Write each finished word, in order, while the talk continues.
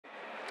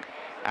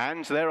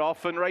And they're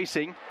off and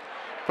racing.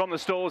 From the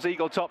stalls,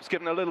 Eagle Top's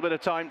given a little bit of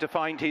time to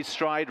find his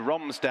stride.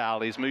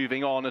 Romsdal is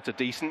moving on at a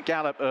decent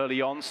gallop early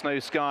on. Snow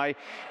Sky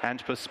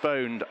and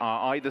Postponed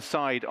are either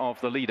side of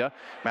the leader.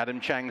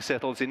 Madam Chang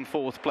settles in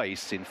 4th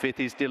place. In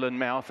 5th is Dylan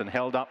Mouth, and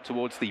held up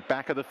towards the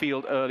back of the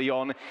field early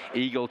on,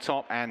 Eagle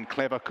Top and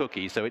Clever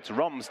Cookie. So it's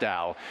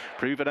Romsdal,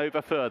 proven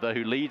over further,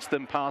 who leads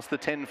them past the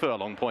 10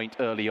 furlong point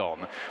early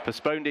on.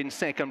 Postponed in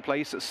 2nd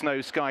place.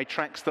 Snow Sky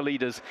tracks the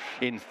leaders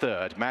in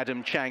 3rd.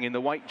 Madam Chang in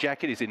the white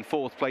jacket is in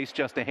 4th place,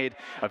 just ahead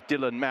of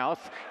Dylan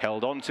Mouth,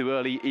 held on to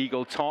early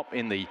Eagle Top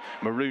in the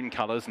maroon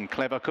colours, and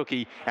Clever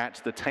Cookie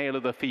at the tail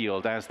of the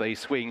field as they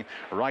swing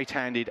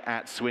right-handed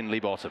at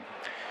Swinley Bottom.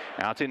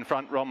 Out in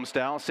front,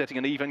 Romsdal setting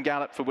an even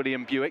gallop for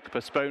William Buick.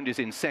 Postponed is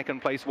in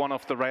 2nd place, one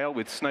off the rail,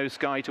 with Snow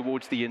Sky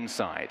towards the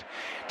inside.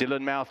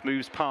 Dylan Mouth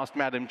moves past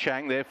Madam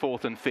Chang, they're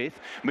 4th and 5th.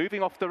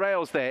 Moving off the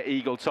rails there,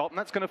 Eagle Top, and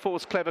that's going to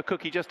force Clever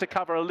Cookie just to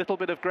cover a little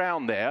bit of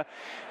ground there.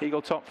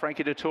 Eagle Top,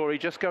 Frankie Dettori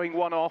just going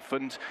one off,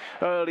 and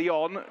early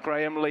on,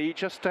 Graham Lee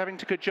just having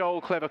to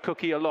cajole Clever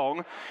Cookie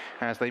along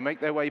as they make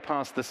their way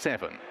past the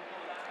 7.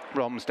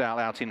 Romsdal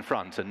out in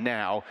front, and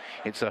now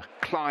it's a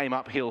climb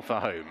uphill for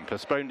home.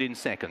 Postponed in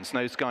 2nd,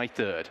 Snow Sky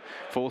 3rd.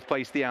 4th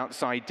place the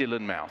outside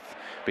Dylan Mouth,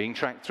 being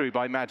tracked through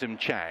by Madam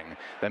Chang.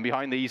 Then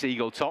behind these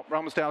Eagle Top,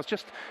 Romsdal's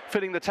just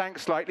filling the tank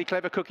slightly.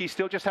 Clever Cookie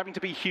still just having to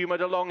be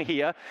humoured along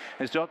here.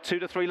 Has got 2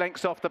 to 3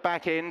 lengths off the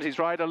back end, his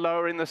rider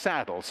lower in the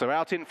saddle. So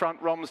out in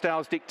front,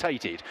 Romsdal's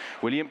dictated.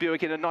 William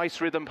Buick in a nice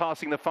rhythm,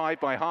 passing the 5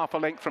 by half a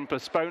length from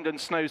Postponed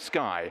and Snow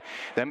Sky.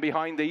 Then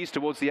behind these,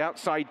 towards the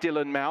outside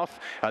Dylan Mouth,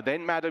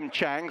 then Madam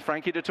Chang.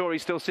 Frankie Dettori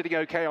still sitting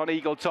okay on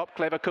Eagle Top.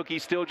 Clever Cookie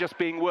still just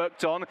being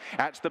worked on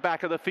at the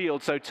back of the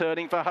field, so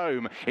turning for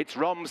home. It's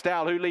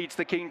Romsdal who leads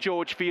the King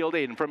George field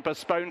in from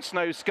Postponed,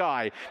 Snow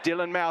Sky.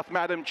 Dylan Mouth,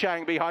 Madam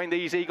Chang behind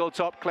these Eagle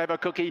Top. Clever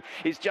Cookie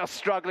is just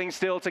struggling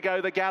still to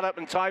go the gallop,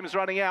 and time's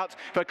running out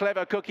for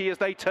Clever Cookie as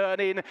they turn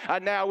in.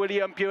 And now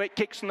William Buick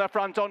kicks in the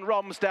front on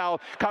Romsdal.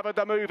 Covered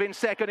the move in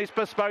 2nd is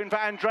Postponed for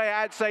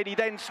Andrea Adsadie,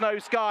 then Snow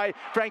Sky.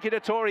 Frankie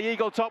Dettori,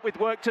 Eagle Top with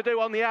work to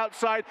do on the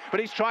outside, but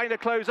he's trying to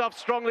close off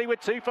strongly with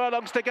 2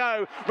 furlongs to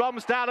go.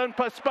 Romsdal and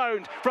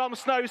Postponed from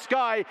Snow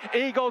Sky.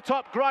 Eagle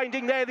Top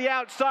grinding there the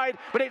outside,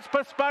 but it's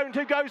Postponed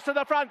who goes to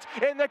the front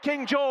in the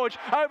King George.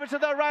 Over to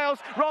the rails.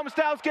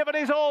 Romsdal's given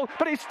his all,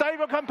 but his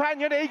stable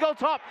companion Eagle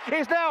Top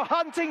is now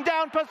hunting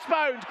down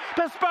Postponed.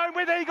 Postponed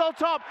with Eagle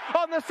Top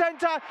on the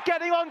centre,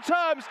 getting on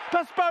terms.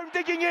 Postponed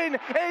digging in.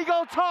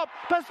 Eagle Top.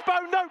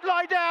 Postponed don't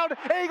lie down.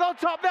 Eagle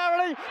Top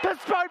narrowly.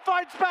 Postponed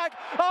fights back.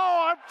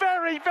 Oh, a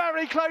very,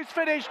 very close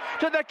finish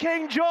to the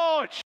King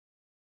George.